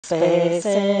Space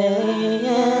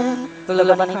Alien,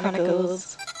 the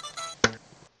Chronicles.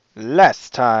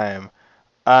 Last time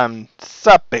on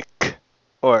Sapik,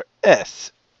 or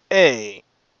SAHBC.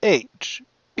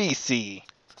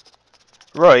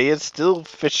 Roy is still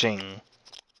fishing.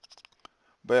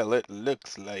 Well, it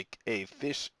looks like a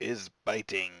fish is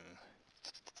biting.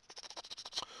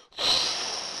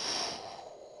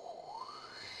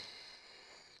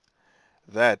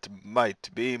 That might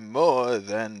be more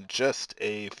than just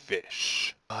a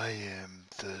fish. I am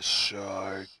the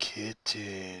Sharkitten,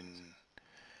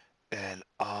 and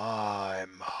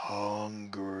I'm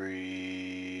hungry.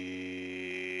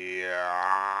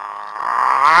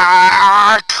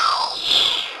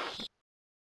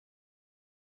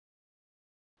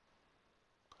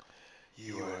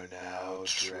 You are now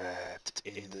trapped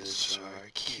in the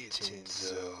Sharkitten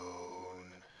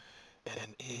zone,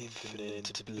 an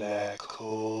infinite black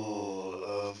hole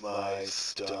of my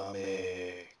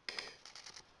stomach.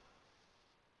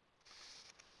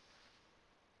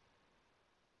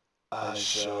 I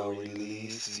shall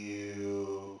release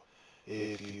you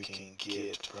if you can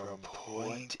get from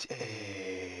point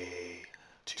A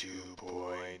to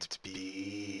point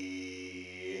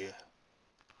B.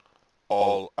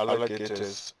 All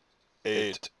alligators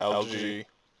ate algae.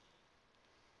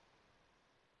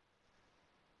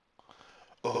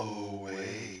 Oh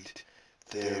wait,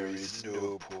 there is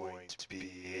no point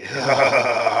B.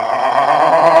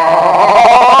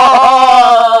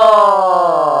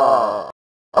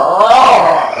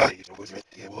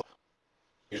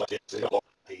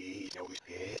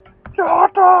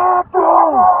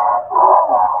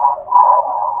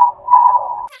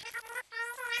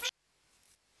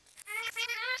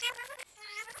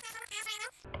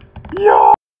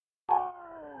 Yarn!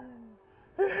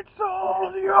 It's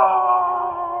all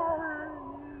yarn!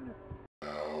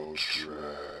 Now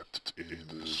trapped in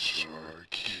the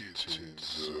Sharkitten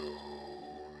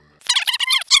zone.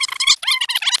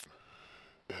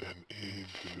 An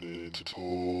infinite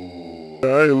hole.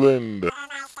 Island!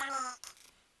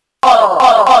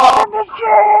 On the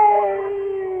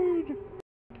shade!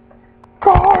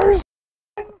 Cars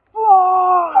and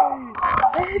fly!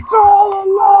 It's all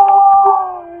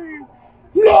alive!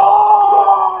 Live!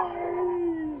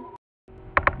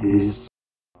 This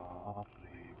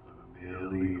awfully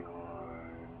familiar,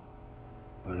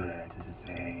 but at the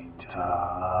same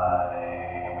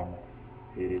time,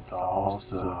 it's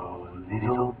also a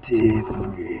little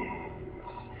different.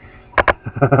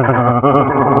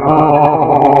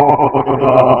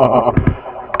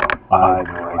 I have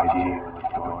no idea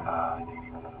what's going on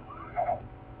anymore.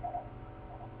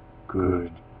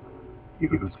 Good. You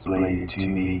could explain it to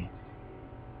me.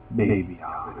 Maybe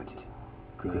not,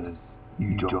 because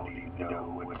you don't even know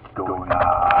what's going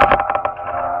on.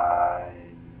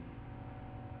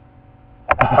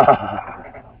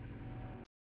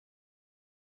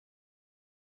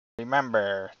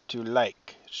 Remember to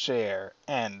like, share,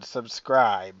 and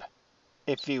subscribe.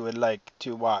 If you would like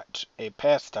to watch a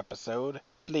past episode,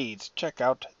 please check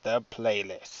out the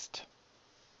playlist.